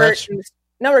 He got hurt.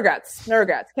 No regrets.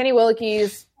 Kenny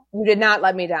Willekes, you did not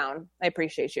let me down. I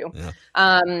appreciate you.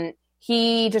 Yeah.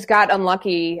 He just got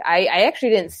unlucky. I actually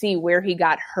didn't see where he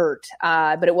got hurt,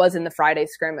 but it was in the Friday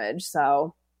scrimmage.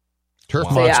 So Turf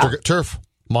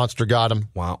monster got him.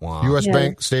 Wow. U.S.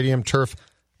 Bank Stadium turf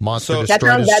monster that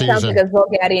destroyed his season. That sounds like a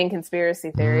Volgadian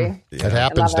conspiracy theory. Yeah. It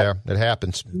happens there. It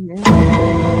happens.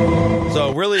 Mm-hmm.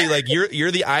 So really, you're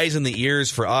the eyes and the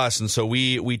ears for us, and so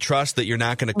we trust that you're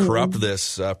not going to corrupt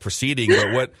this proceeding.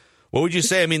 But what would you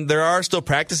say? I mean, there are still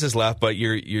practices left, but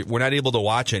we're not able to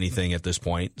watch anything at this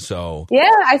point. So yeah,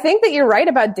 I think that you're right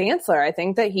about Dantzler. I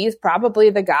think that he's probably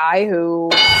the guy who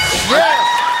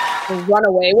run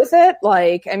away with it.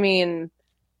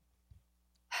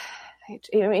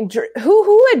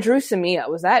 Who had Drew Samia?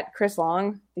 Was that Chris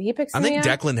Long? Did he pick Samia? I think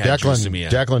Declan had Drew Samia.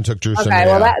 Declan took Drew Samia. Okay,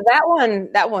 well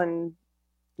that one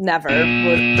never.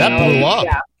 That blew up.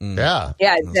 Yeah,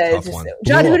 it did.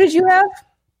 Judd, who did you have?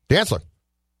 Dantzler.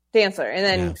 And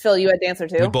then Phil, you had Dantzler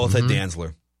too? We both had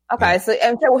Dantzler. Okay, so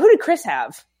who did Chris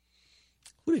have?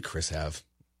 Who did Chris have?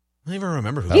 I don't even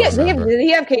remember who did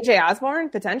he have KJ Osborne?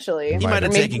 Potentially. He might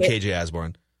have taken KJ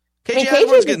Osborne. KJ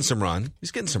Osborne's getting some run.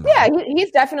 He's getting some run. Yeah, he's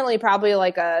definitely probably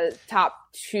like a top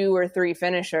 2 or 3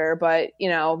 finisher, but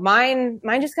mine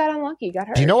just got unlucky, got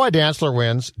hurt. Do you know why Dantzler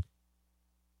wins?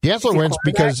 Dantzler wins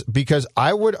because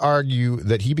I would argue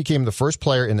that he became the first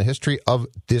player in the history of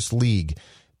this league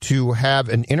to have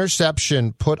an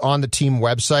interception put on the team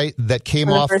website that came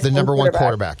off the number 1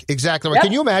 quarterback. Exactly. Yep.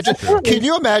 Can you imagine? Absolutely. Can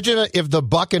you imagine if the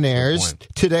Buccaneers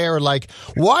today are like,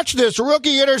 watch this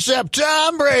rookie intercept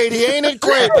Tom Brady? Ain't it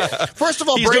great? First of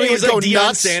all, Brady would go Deion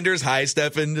nuts. Sanders high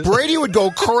stepping. Brady would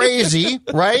go crazy,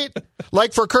 right?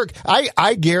 Like for Kirk,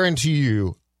 I guarantee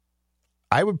you,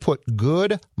 I would put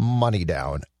good money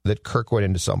down that Kirk went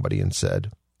into somebody and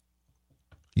said,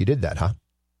 "You did that, huh?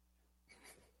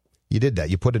 You did that.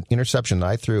 You put an interception that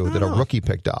I threw that a rookie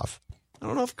picked off."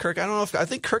 I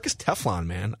think Kirk is Teflon,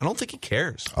 man. I don't think he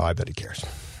cares. Oh, I bet he cares.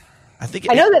 I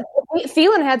know that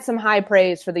Thielen had some high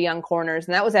praise for the young corners,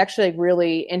 and that was actually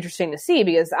really interesting to see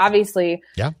because obviously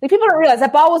people don't realize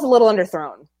that ball was a little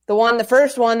underthrown. The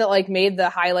first one that made the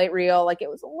highlight reel, it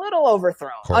was a little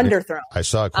underthrown. I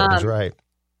saw it. Courtney's right.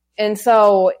 And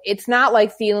so it's not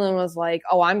like Thielen was like,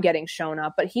 oh, I'm getting shown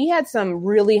up, but he had some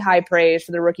really high praise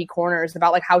for the rookie corners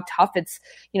about how tough it's,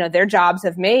 their jobs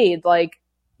have made, the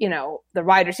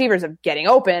wide receivers of getting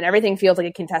open. Everything feels like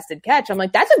a contested catch. I'm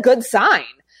like, that's a good sign.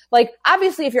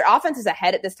 Obviously if your offense is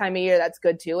ahead at this time of year, that's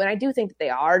good too. And I do think that they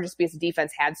are just because the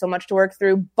defense had so much to work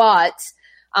through, but,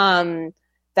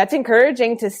 that's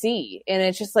encouraging to see. And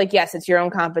it's just yes, it's your own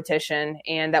competition.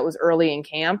 And that was early in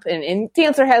camp. And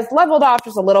Dantzler has leveled off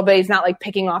just a little bit. He's not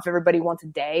picking off everybody once a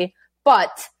day,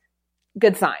 but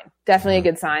good sign. Definitely a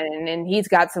good sign. And he's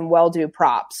got some well-due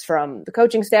props from the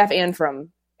coaching staff and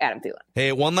from Adam Thielen.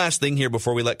 Hey, one last thing here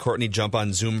before we let Courtney jump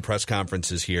on Zoom press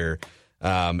conferences here.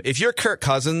 If you're Kirk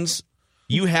Cousins,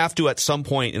 you have to, at some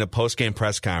point in a post-game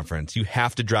press conference, you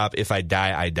have to drop "If I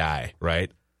die, I die," right?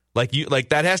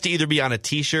 That has to either be on a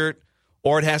T-shirt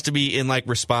or it has to be in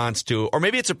response to, or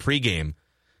maybe it's a pregame.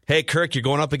 Hey, Kirk, you're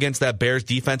going up against that Bears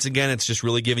defense again. It's just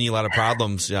really giving you a lot of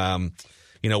problems.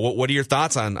 What are your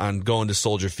thoughts on going to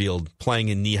Soldier Field, playing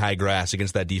in knee-high grass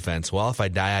against that defense? Well, if I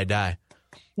die, I die.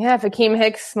 Yeah, if Akeem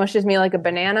Hicks smushes me like a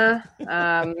banana, if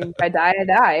I die, I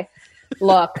die.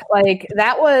 Look,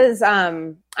 that was,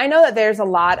 I know that there's a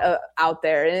lot out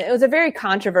there, and it was a very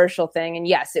controversial thing. And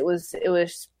yes, it was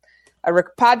a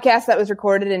podcast that was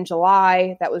recorded in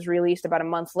July that was released about a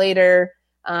month later.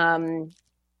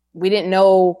 We didn't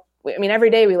know. Every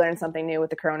day we learn something new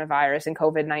with the coronavirus and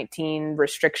COVID-19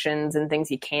 restrictions and things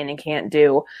you can and can't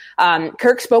do.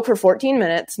 Kirk spoke for 14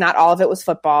 minutes. Not all of it was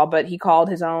football, but he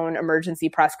called his own emergency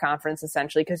press conference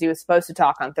essentially because he was supposed to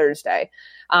talk on Thursday.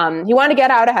 He wanted to get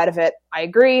out ahead of it. I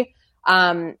agree.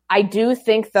 I do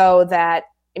think though that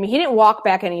I mean, he didn't walk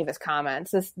back any of his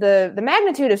comments. The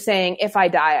magnitude of saying, if I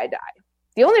die, I die.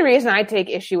 The only reason I take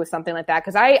issue with something like that,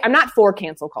 because I'm not for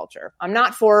cancel culture. I'm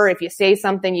not for if you say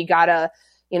something, you gotta,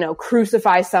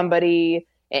 crucify somebody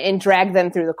and drag them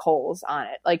through the coals on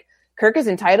it. Like, Kirk is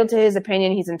entitled to his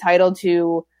opinion. He's entitled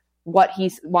to what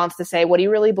he wants to say, what he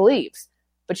really believes.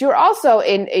 But you are also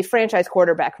a franchise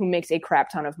quarterback who makes a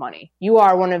crap ton of money. You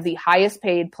are one of the highest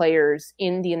paid players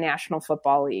in the National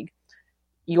Football League.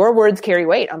 Your words carry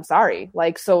weight. I'm sorry.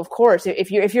 Like, so of course,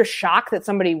 if you're shocked that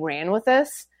somebody ran with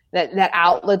this, that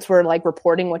outlets were like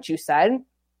reporting what you said,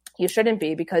 you shouldn't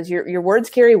be, because your words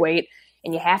carry weight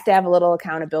and you have to have a little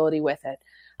accountability with it.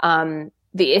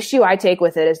 The issue I take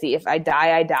with it is if I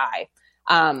die, I die.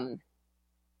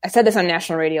 I said this on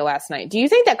national radio last night. Do you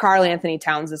think that Karl Anthony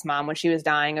Towns' mom, when she was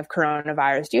dying of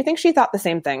coronavirus, do you think she thought the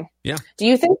same thing? Yeah. Do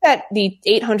you think that the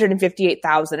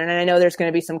 858,000, and I know there's going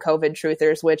to be some COVID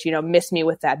truthers, which, miss me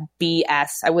with that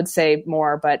BS. I would say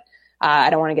more, but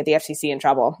I don't want to get the FCC in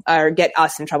trouble or get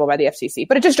us in trouble by the FCC.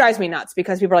 But it just drives me nuts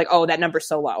because people are like, oh, that number's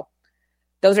so low.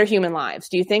 Those are human lives.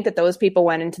 Do you think that those people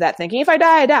went into that thinking, if I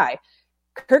die, I die?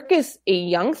 Kirk is a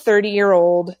young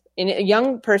 30-year-old, a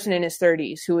young person in his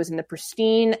 30s who is in the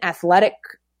pristine athletic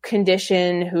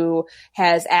condition, who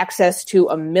has access to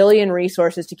a million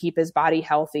resources to keep his body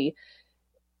healthy.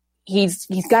 He's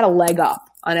got a leg up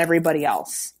on everybody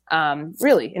else.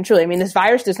 Really and truly. I mean, this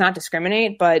virus does not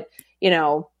discriminate, but,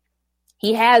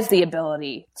 he has the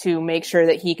ability to make sure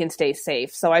that he can stay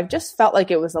safe. So I've just felt like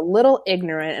it was a little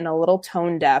ignorant and a little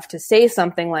tone deaf to say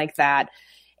something like that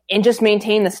and just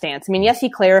maintain the stance. I mean, yes, he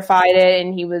clarified it,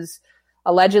 and he was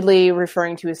allegedly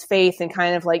referring to his faith and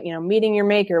kind of like, meeting your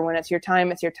maker. When it's your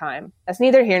time, it's your time. That's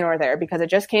neither here nor there, because it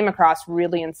just came across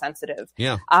really insensitive.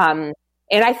 Yeah. And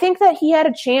I think that he had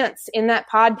a chance in that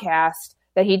podcast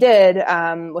that he did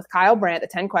with Kyle Brandt, the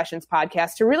 10 Questions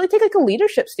podcast, to really take like a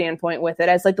leadership standpoint with it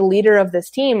as like the leader of this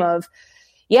team of,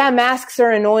 yeah, masks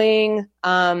are annoying.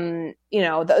 The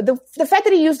fact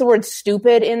that he used the word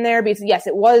stupid in there, because yes,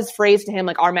 it was phrased to him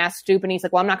like, are masks stupid? And he's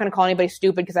like, well, I'm not going to call anybody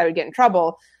stupid because I would get in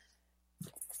trouble.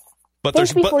 But they're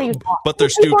stupid is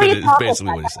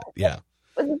basically what he said. Yeah.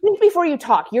 Think before you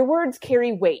talk. Your words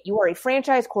carry weight. You are a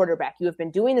franchise quarterback. You have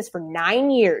been doing this for 9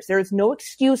 years. There is no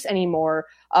excuse anymore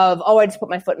of, I just put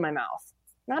my foot in my mouth.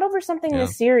 Not over something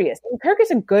this serious. And Kirk is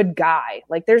a good guy.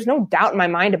 Like, there's no doubt in my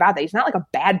mind about that. He's not like a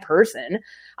bad person.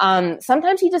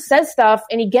 Sometimes he just says stuff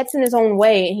and he gets in his own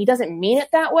way and he doesn't mean it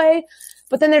that way.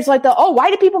 But then there's like why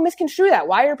do people misconstrue that?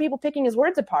 Why are people picking his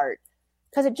words apart?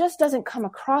 Because it just doesn't come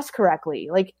across correctly.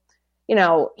 Like,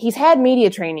 he's had media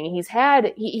training.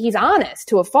 He's honest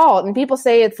to a fault. And people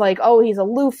say it's like, oh, he's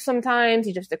aloof sometimes.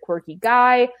 He's just a quirky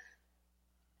guy.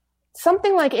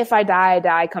 Something like if I die, I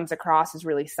die comes across as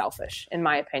really selfish, in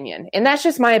my opinion. And that's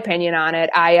just my opinion on it.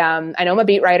 I know I'm a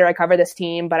beat writer. I cover this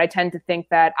team, but I tend to think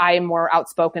that I am more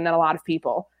outspoken than a lot of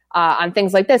people on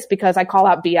things like this because I call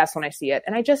out BS when I see it.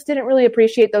 And I just didn't really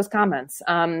appreciate those comments.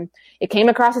 It came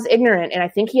across as ignorant, and I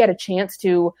think he had a chance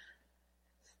to,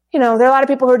 there are a lot of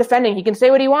people who are defending. He can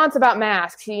say what he wants about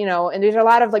masks, and there's a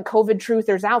lot of like COVID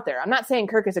truthers out there. I'm not saying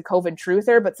Kirk is a COVID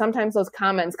truther, but sometimes those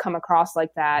comments come across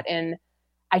like that. And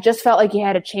I just felt like he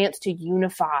had a chance to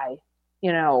unify,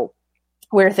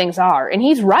 where things are. And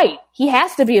he's right. He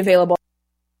has to be available.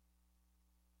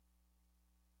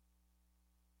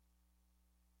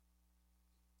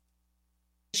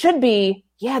 It should be,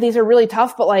 yeah, these are really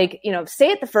tough, but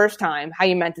say it the first time how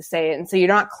you meant to say it. And so you're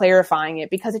not clarifying it,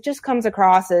 because it just comes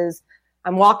across as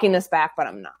I'm walking this back, but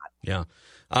I'm not. Yeah.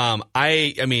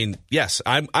 I mean, yes,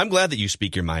 I'm glad that you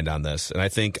speak your mind on this. And I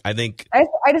just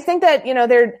think that,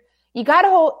 you got to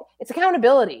hold, it's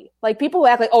accountability. Like, people who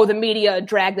act like, oh, the media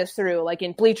dragged this through, like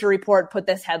in Bleacher Report put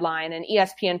this headline and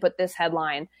ESPN put this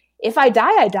headline. If I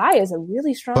die, I die is a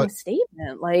really strong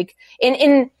statement. Like,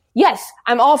 and yes,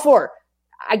 I'm all for.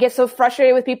 I get so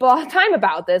frustrated with people all the time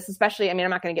about this, especially, I'm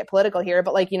not going to get political here,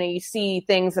 but you see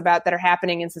things that are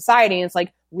happening in society, and it's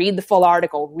like, read the full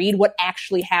article, read what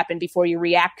actually happened before you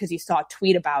react because you saw a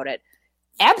tweet about it.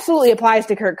 Absolutely applies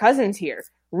to Kirk Cousins here.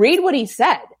 Read what he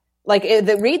said.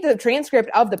 Read the transcript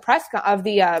of the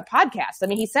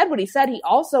podcast. He said what he said. He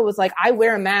also was like, I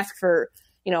wear a mask for,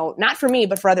 not for me,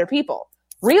 but for other people.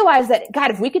 Realize that, God,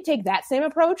 if we could take that same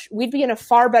approach, we'd be in a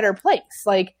far better place.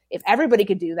 Like, if everybody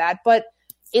could do that. But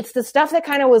it's the stuff that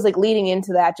kind of was leading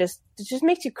into that it just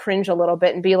makes you cringe a little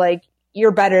bit and be like,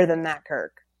 you're better than that,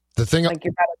 Kirk. The thing, you're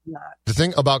better than that. The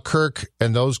thing about Kirk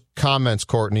and those comments,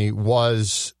 Courtney,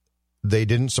 was they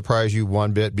didn't surprise you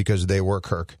one bit because they were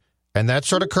Kirk. And that's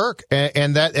sort of Kirk.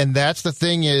 And that's the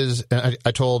thing is, and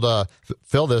I told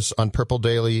Phil this on Purple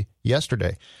Daily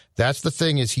yesterday, That's the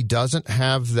thing, is he doesn't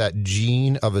have that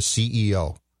gene of a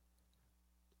CEO.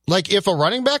 Like, if a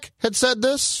running back had said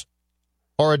this,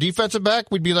 or a defensive back,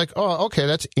 we'd be like, oh, okay,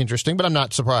 that's interesting, but I'm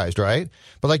not surprised, right?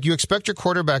 But like, you expect your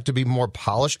quarterback to be more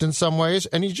polished in some ways,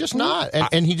 and he's just not.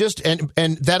 And he just, and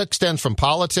that extends from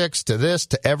politics to this,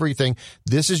 to everything.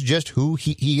 This is just who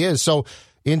he is. So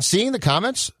in seeing the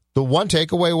comments, the one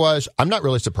takeaway was, I'm not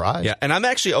really surprised. Yeah, and I'm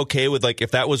actually okay with, like,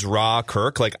 if that was Raw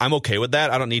Kirk, like, I'm okay with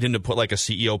that. I don't need him to put like a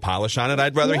CEO polish on it.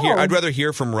 I'd rather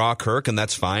hear from Raw Kirk, and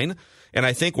that's fine. And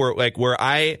I think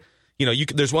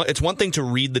it's one thing to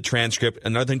read the transcript,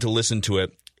 another thing to listen to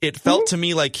it. It felt to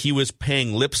me like he was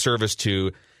paying lip service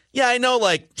to, yeah, I know,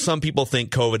 like, some people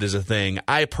think COVID is a thing.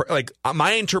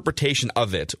 My interpretation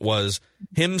of it was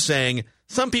him saying,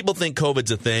 some people think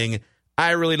COVID's a thing.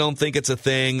 I really don't think it's a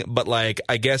thing, but, like,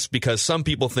 I guess because some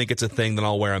people think it's a thing, then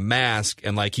I'll wear a mask.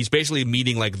 And, like, he's basically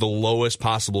meeting, like, the lowest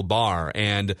possible bar.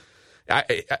 And I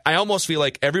almost feel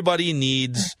like everybody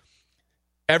needs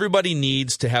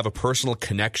to have a personal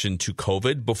connection to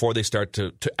COVID before they start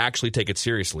to actually take it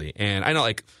seriously. And I know,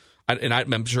 like,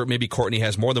 I'm sure maybe Courtney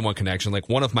has more than one connection. Like,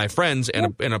 one of my friends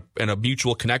and a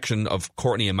mutual connection of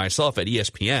Courtney and myself at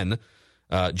ESPN,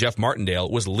 Jeff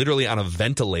Martindale, was literally on a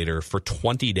ventilator for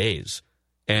 20 days.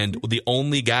 And the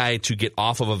only guy to get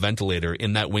off of a ventilator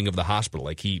in that wing of the hospital,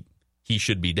 like, he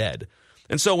should be dead.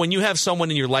 And so when you have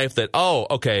someone in your life that, oh,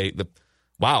 okay,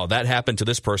 wow, that happened to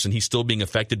this person, he's still being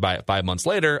affected by it 5 months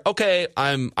later. Okay,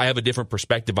 I have a different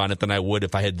perspective on it than I would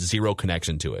if I had zero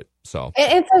connection to it. So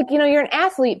it's like, you're an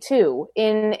athlete too,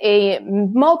 in a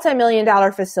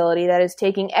multi-million-dollar facility that is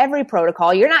taking every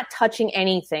protocol. You're not touching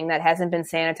anything that hasn't been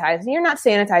sanitized, and you're not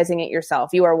sanitizing it yourself.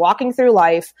 You are walking through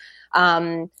life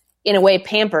in a way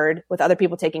pampered with other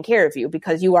people taking care of you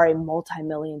because you are a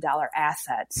multi-million-dollar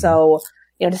asset. So,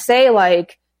 to say,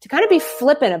 like, to kind of be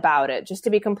flippant about it, just to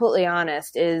be completely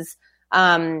honest, is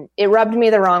it rubbed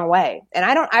me the wrong way. And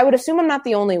I would assume I'm not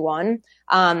the only one.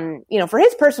 For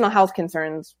his personal health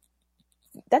concerns,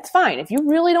 that's fine. If you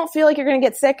really don't feel like you're going to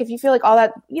get sick, if you feel like all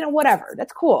that, whatever,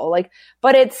 that's cool. Like,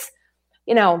 but it's,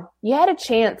 you had a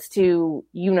chance to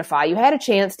unify. You had a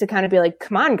chance to kind of be like,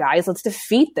 come on, guys, let's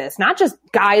defeat this. Not just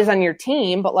guys on your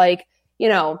team, but like,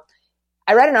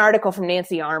 I read an article from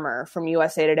Nancy Armour from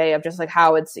USA Today of just like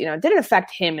how it's, it didn't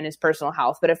affect him and his personal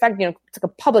health, but it's like a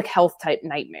public health type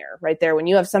nightmare right there. When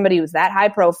you have somebody who's that high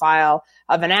profile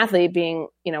of an athlete being,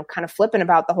 kind of flippant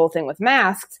about the whole thing with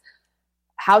masks,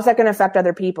 how's that going to affect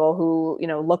other people who,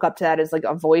 look up to that as like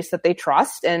a voice that they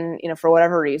trust and, for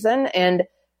whatever reason. And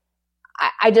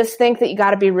I just think that you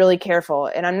got to be really careful.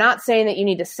 And I'm not saying that you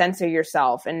need to censor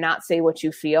yourself and not say what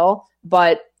you feel,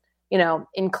 but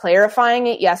in clarifying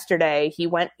it yesterday, he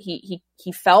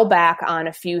fell back on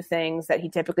a few things that he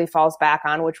typically falls back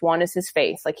on, which one is his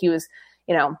faith. Like, he was,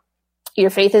 your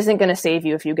faith isn't going to save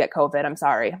you if you get COVID. I'm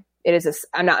sorry. It is.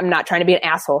 I'm not trying to be an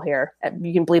asshole here.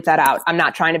 You can bleep that out. I'm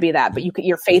not trying to be that, but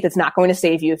your faith is not going to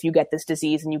save you if you get this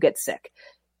disease and you get sick.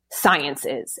 Science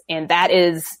is, and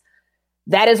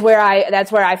that's where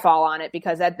I fall on it,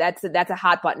 because that's a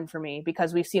hot button for me,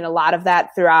 because we've seen a lot of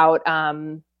that throughout,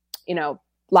 throughout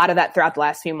the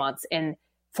last few months. And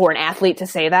for an athlete to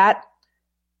say that,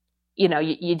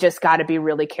 you just got to be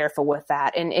really careful with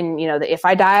that. And if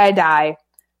I die, I die.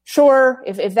 Sure.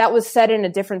 If that was said in a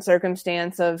different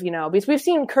circumstance of, because we've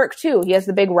seen Kirk too, he has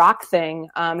the big rock thing.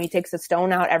 He takes a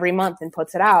stone out every month and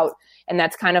puts it out. And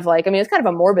that's kind of like, it's kind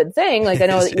of a morbid thing. Like, I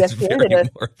know that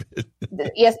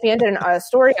ESPN did a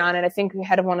story on it, I think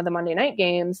ahead of one of the Monday night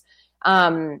games.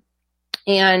 And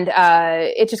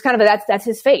it's just kind of that's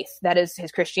his faith. That is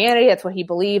his Christianity. That's what he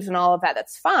believes and all of that.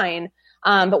 That's fine.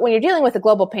 But when you're dealing with a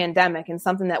global pandemic and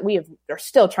something that are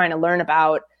still trying to learn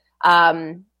about,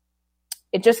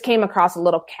 it just came across a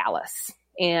little callous.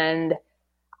 And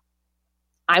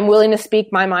I'm willing to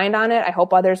speak my mind on it. I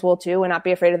hope others will too, and not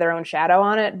be afraid of their own shadow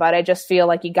on it. But I just feel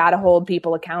like you got to hold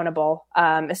people accountable,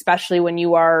 especially when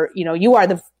you are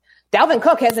Dalvin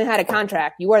Cook hasn't had a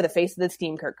contract. You are the face of this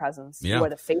team, Kirk Cousins. Yeah. You are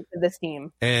the face of this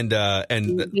team. And be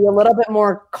a little bit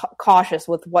more cautious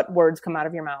with what words come out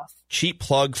of your mouth. Cheap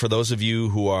plug for those of you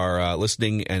who are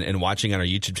listening and watching on our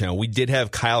YouTube channel. We did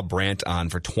have Kyle Brandt on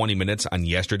for 20 minutes on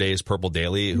yesterday's Purple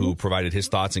Daily, who provided his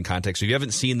thoughts and context. So if you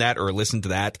haven't seen that or listened to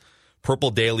that,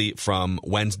 Purple Daily from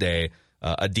Wednesday,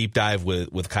 a deep dive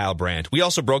with Kyle Brandt. We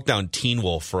also broke down Teen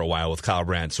Wolf for a while with Kyle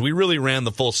Brandt. So we really ran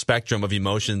the full spectrum of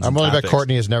emotions. I'm willing to bet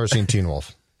Courtney has never seen Teen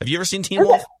Wolf. Have you ever seen Teen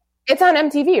Wolf? It's on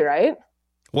MTV, right?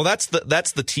 Well, that's the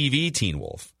TV Teen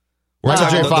Wolf. We're Michael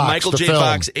talking J. the Fox, Michael the J. film.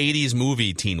 Fox 80s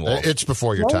movie Teen Wolf. It's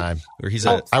before your time. Where he's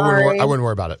Oh, I wouldn't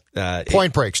worry about it.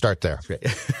 Point Break, start there.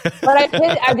 But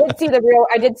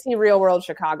I did see Real World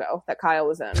Chicago that Kyle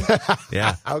was in.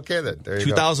 Yeah. Okay, then. There you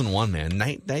 2001, man.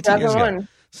 19 years ago.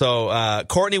 So,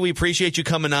 Courtney, we appreciate you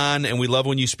coming on, and we love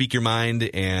when you speak your mind,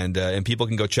 and people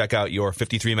can go check out your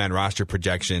 53-man roster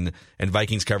projection and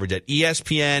Vikings coverage at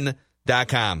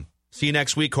ESPN.com. See you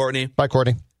next week, Courtney. Bye,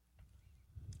 Courtney.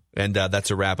 And that's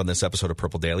a wrap on this episode of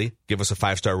Purple Daily. Give us a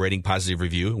 5-star rating, positive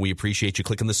review. We appreciate you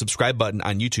clicking the subscribe button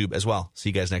on YouTube as well. See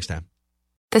you guys next time.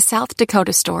 The South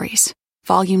Dakota Stories,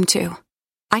 Volume 2.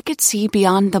 I could see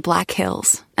beyond the Black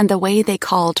Hills and the way they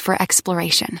called for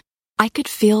exploration. I could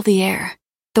feel the air,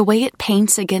 the way it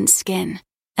paints against skin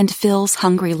and fills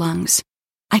hungry lungs.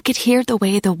 I could hear the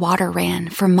way the water ran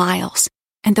for miles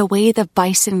and the way the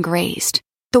bison grazed,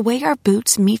 the way our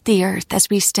boots meet the earth as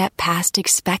we step past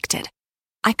expected.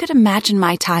 I could imagine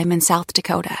my time in South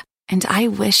Dakota, and I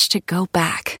wish to go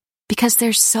back because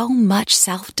there's so much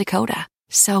South Dakota,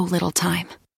 so little time.